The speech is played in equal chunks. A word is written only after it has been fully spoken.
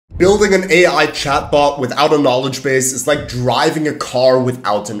Building an AI chatbot without a knowledge base is like driving a car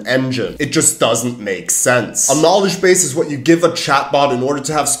without an engine. It just doesn't make sense. A knowledge base is what you give a chatbot in order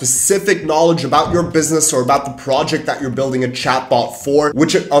to have specific knowledge about your business or about the project that you're building a chatbot for,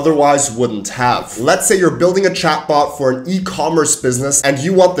 which it otherwise wouldn't have. Let's say you're building a chatbot for an e-commerce business and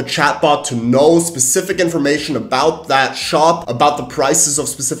you want the chatbot to know specific information about that shop, about the prices of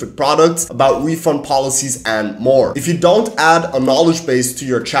specific products, about refund policies, and more. If you don't add a knowledge base to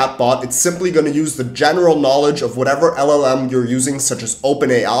your chatbot, it's simply going to use the general knowledge of whatever LLM you're using, such as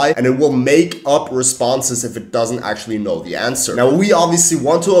OpenAI, and it will make up responses if it doesn't actually know the answer. Now, we obviously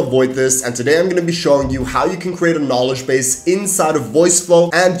want to avoid this, and today I'm going to be showing you how you can create a knowledge base inside of Voiceflow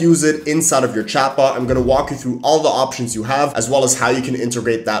and use it inside of your chatbot. I'm going to walk you through all the options you have, as well as how you can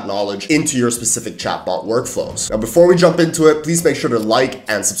integrate that knowledge into your specific chatbot workflows. Now, before we jump into it, please make sure to like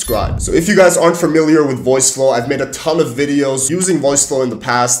and subscribe. So if you guys aren't familiar with Voiceflow, I've made a ton of videos using Voiceflow in the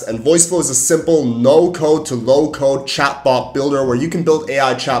past, and Voiceflow is a simple no-code to low-code chatbot builder where you can build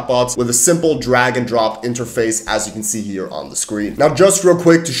AI chatbots with a simple drag and drop interface, as you can see here on the screen. Now, just real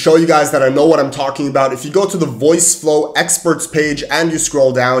quick to show you guys that I know what I'm talking about, if you go to the Voiceflow experts page and you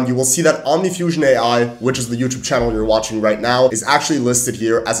scroll down, you will see that OmniFusion AI, which is the YouTube channel you're watching right now, is actually listed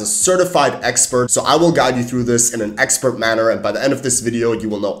here as a certified expert. So I will guide you through this in an expert manner, and by the end of this video, you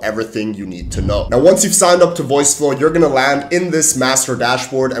will know everything you need to know. Now, once you've signed up to Voiceflow, you're going to land in this master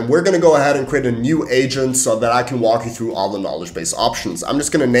dashboard, and we're going to go ahead and create a new agent so that I can walk you through all the knowledge base options. I'm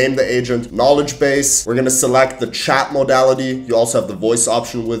just going to name the agent knowledge base. We're going to select the chat modality. You also have the voice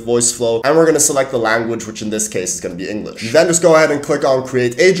option with Voiceflow, and we're going to select the language, which in this case is going to be English. You then just go ahead and click on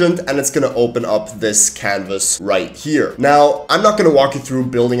create agent, and it's going to open up this canvas right here. Now, I'm not going to walk you through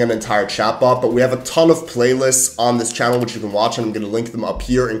building an entire chatbot, but we have a ton of playlists on this channel which you can watch, and I'm going to link them up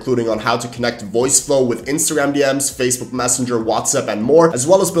here, including on how to connect Voiceflow with Instagram DMs, Facebook Messenger, WhatsApp, and more, as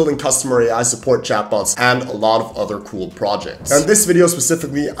well as building customer AI support chatbots and a lot of other cool projects. Now, in this video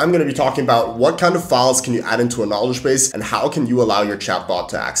specifically, I'm going to be talking about what kind of files can you add into a knowledge base and how can you allow your chatbot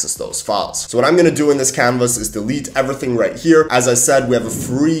to access those files. So what I'm going to do in this canvas is delete everything right here. As I said, we have a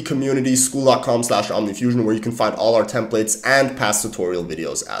free community, school.com/OmniFusion, where you can find all our templates and past tutorial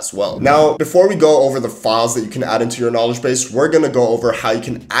videos as well. Now, before we go over the files that you can add into your knowledge base, we're going to go over how you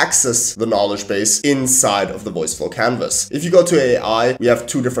can access the knowledge base inside of the Voiceflow canvas. If you go to AI, we have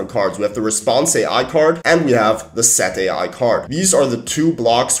two different cards. We have the response AI card and we have the set AI card. These are the two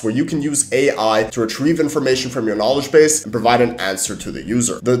blocks where you can use AI to retrieve information from your knowledge base and provide an answer to the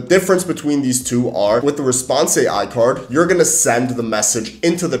user. The difference between these two are, with the response AI card, you're going to send the message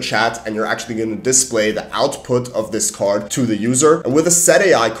into the chat and you're actually going to display the output of this card to the user. And with a set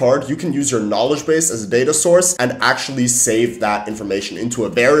AI card, you can use your knowledge base as a data source and actually save that information into a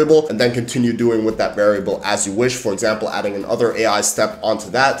variable and then continue doing with that variable as you wish. For example, adding another AI step onto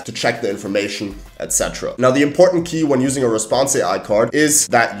that to check the information, etc. Now, the important key when using a response AI card is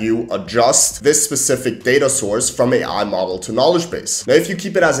that you adjust this specific data source from AI model to knowledge base. Now, if you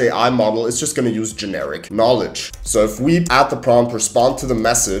keep it as AI model, it's just going to use generic knowledge. So if we add the prompt respond to the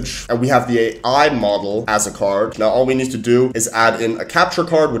message and we have the AI model as a card, now all we need to do is add in a capture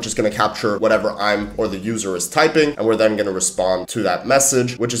card, which is going to capture whatever I'm or the user is typing, and we're then going to respond to that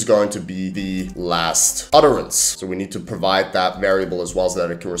message, which is going to be the last utterance. So we need to provide that variable as well so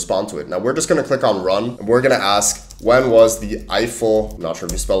that it can respond to it. Now we're just going to click on run, and we're going to ask, when was the Eiffel, I'm not sure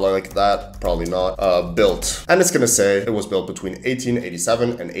if you spell it like that, probably not, built? And it's going to say it was built between 1887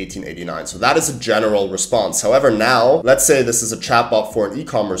 and 1889. So that is a general response. However, now, let's say this is a chatbot for an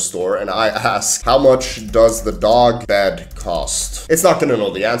e-commerce store, and I ask, how much does the dog bed cost? It's not going to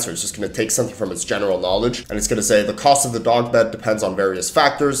know the answer. It's just going to take something from its general knowledge, and it's going to say the cost of the dog bed depends on various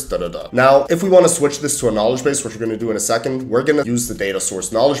factors, da-da-da. Now, if we want to switch this to a knowledge base, which we're going to do in a second, we're going to use the data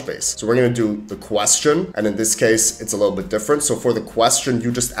source knowledge base. So we're going to do the question, and in this case, it's a little bit different. So for the question,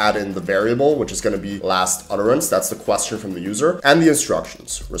 you just add in the variable, which is going to be last utterance. That's the question from the user, and the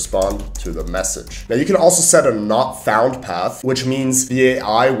instructions, respond to the message. Now you can also set a not found path, which means the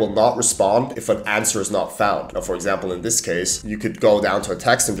AI will not respond if an answer is not found. Now, for example, in this case, you could go down to a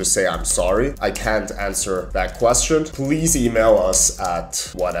text and just say, I'm sorry, I can't answer that question. Please email us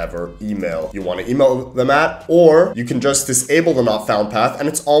at whatever email you want to email them at, or you can just disable the not found path and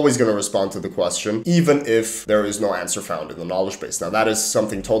it's always going to respond to the question, even if there is no answer found in the knowledge base. Now that is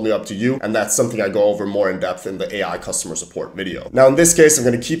something totally up to you, and that's something I go over more in depth in the AI customer support video. Now in this case, I'm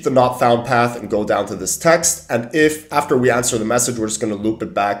going to keep the not found path and go down to this text, and if after we answer the message, we're just going to loop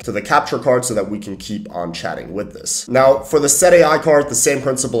it back to the capture card so that we can keep on chatting with this. Now for the set AI card, the same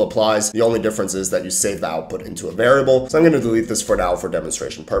principle applies. The only difference is that you save the output into a variable. So I'm going to delete this for now for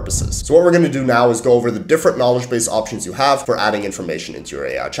demonstration purposes. So what we're going to do now is go over the different knowledge base options you have for adding information into your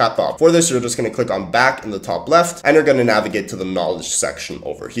AI chatbot. For this, you're just going to click on back in the top left, and you're going to navigate to the knowledge section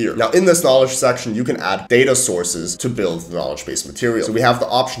over here. Now in this knowledge section, you can add data sources to build the knowledge base material. So we have the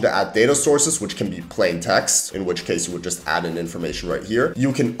option to add data sources, which can be plain text, in which case you would just add in information right here.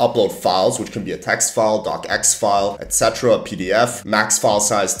 You can upload files, which can be a text file, docx file, etc., a PDF, max file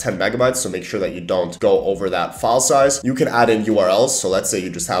size 10 megabytes. So make sure that you don't go over that file size. You can add in URLs. So let's say you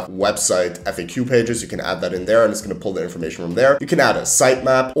just have website FAQ pages. You can add that in there and it's going to pull the information from there. You can add a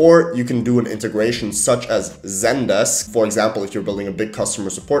sitemap, or you can do an integration such as Zendesk. For example, if you're building a big customer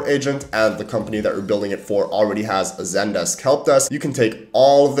support agent and the company that you're building it for already has a Zendesk help desk, you can take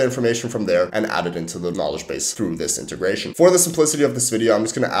all of the information from there and add it into the knowledge base through this integration. For the simplicity of this video, I'm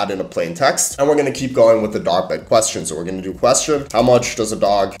just going to add in a plain text, and we're going to keep going with the dog bed question. So we're going to do question, how much does a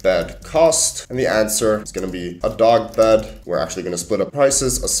dog bed cost? And the answer is going to be a dog bed. We're actually going to split up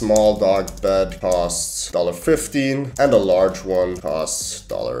prices. A small dog bed costs $15 and a large one costs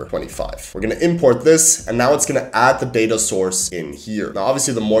 $25. We're going to import this, and now it's going to add the data source in here. Now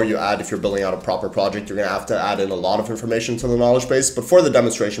obviously the more you add, if you're building out a proper project, you're going to have to add in a lot of information to the knowledge base, but for the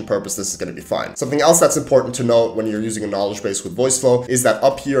demonstration purpose, this is going to be fine. Something else that's important to note when you're using a knowledge base with Voiceflow is that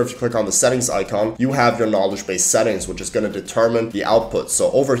up here, if you click on the settings icon, you have your knowledge base settings, which is going to determine the output.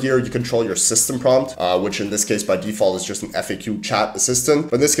 So over here, you control your system prompt, which in this case by default is just an FAQ chat assistant.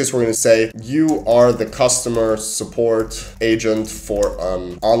 But in this case, we're going to say, you are the customer support agent for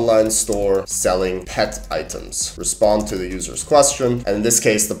an online store selling pet items. Respond to the user's question. And in this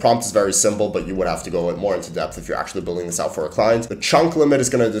case, the prompt is very simple, but you would have to go more into depth if you're actually building this out for a client. The chunk limit is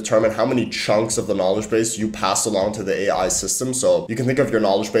going to determine how many chunks of the knowledge base you pass along to the AI system. So you can think of your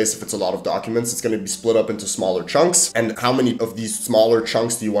knowledge base, if it's a lot of documents, it's going to be split up into smaller chunks. And how many of these smaller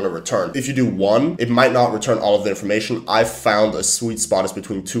chunks do you want to return? If you do one, it might not return all of the information. I've found a sweet spot is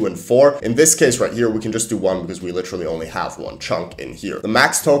between 2 and 4. In this case right here, we can just do 1 because we literally only have 1 chunk in here. The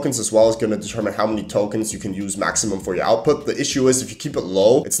max tokens as well is going to determine how many tokens you can use maximum for your output. The issue is if you keep it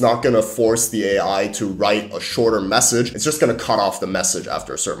low, it's not going to force the AI to write a shorter message. It's just going to cut off the message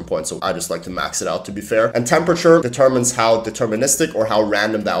after a certain point. So I just like to max it out to be fair. And temperature determines how deterministic or how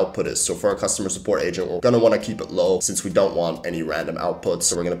random the output is. So for a customer support agent, we're going to want to keep it low since we don't want any random outputs.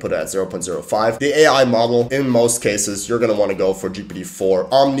 So we're going to put it at 0.05. The AI model, in most cases, you're going to want to go for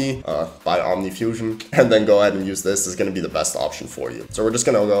GPT-4 Omni by OmniFusion, and then go ahead and use this. Is going to be the best option for you. So we're just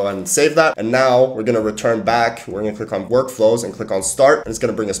going to go ahead and save that. And now we're going to return back. We're going to click on workflows and click on start, and it's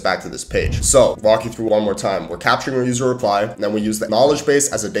going to bring us back to this page. So walk you through one more time. We're capturing a user reply, and then we use the knowledge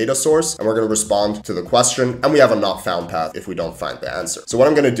base as a data source, and we're going to respond to the question, and we have a not found path if we don't find the answer. So what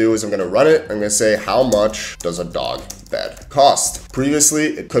I'm going to do is I'm going to run it. I'm going to say, how much does a dog bed cost? Previously,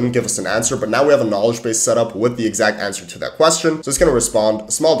 it couldn't give us an answer, but now we have a knowledge base set up with the exact answer to that question. So it's going to respond,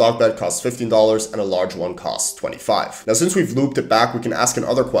 a small dog bed costs $15 and a large one costs $25. Now, since we've looped it back, we can ask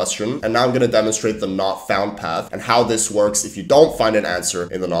another question. And now I'm going to demonstrate the not found path and how this works if you don't find an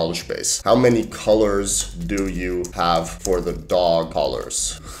answer in the knowledge base. How many colors do you have for the dog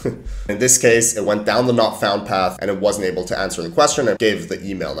collars? In this case, it went down the not found path and it wasn't able to answer the question and gave the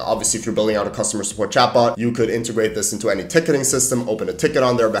email. Now, obviously, if you're building out a customer support chatbot, you could integrate this into any ticketing system, open a ticket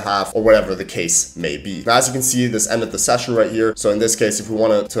on their behalf, or whatever the case may be. Now, as you can see, this ended the session right here. So in this case, if we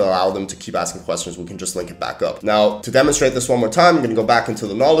wanted to allow them to keep asking questions, we can just link it back up. Now, to demonstrate this one more time, I'm going to go back into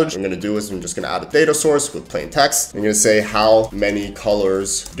the knowledge. What I'm going to do is I'm just going to add a data source with plain text. I'm going to say, how many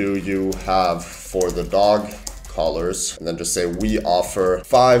colors do you have for the dog collars? And then just say, we offer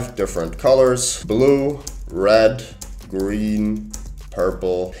 5 different colors: blue, red, green,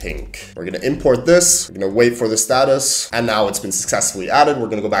 purple, pink. We're going to import this. We're going to wait for the status. And now it's been successfully added. We're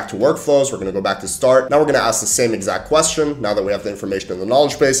going to go back to workflows. We're going to go back to start. Now we're going to ask the same exact question. Now that we have the information in the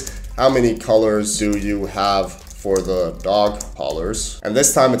knowledge base, how many colors do you have for the dog collars? And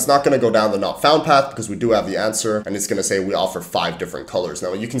this time it's not going to go down the not found path because we do have the answer, and it's going to say we offer 5 different colors.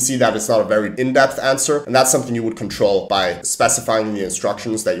 Now you can see that it's not a very in-depth answer, and that's something you would control by specifying in the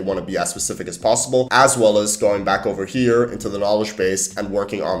instructions that you want to be as specific as possible, as well as going back over here into the knowledge base and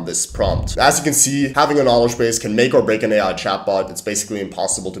working on this prompt. As you can see, having a knowledge base can make or break an AI chatbot. It's basically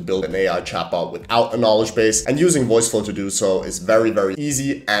impossible to build an AI chatbot without a knowledge base, and using Voiceflow to do so is very, very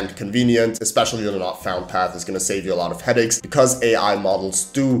easy and convenient. Especially the not found path is going to save you a lot of headaches, because AI models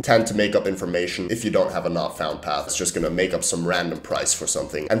do tend to make up information. If you don't have a not found path, it's just gonna make up some random price for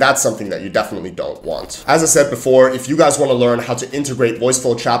something, and that's something that you definitely don't want. As I said before, if you guys want to learn how to integrate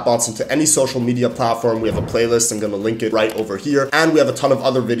Voiceflow chatbots into any social media platform, we have a playlist. I'm gonna link it right over here, and we have a ton of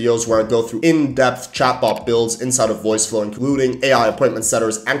other videos where I go through in-depth chatbot builds inside of Voiceflow, including AI appointment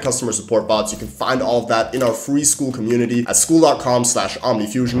setters and customer support bots. You can find all of that in our free school community at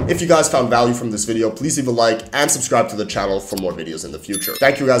school.com/OmniFusion. If you guys found value from this video, please leave a like and subscribe to the channel for more videos in the future.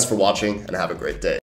 Thank you guys for watching, and have a great day.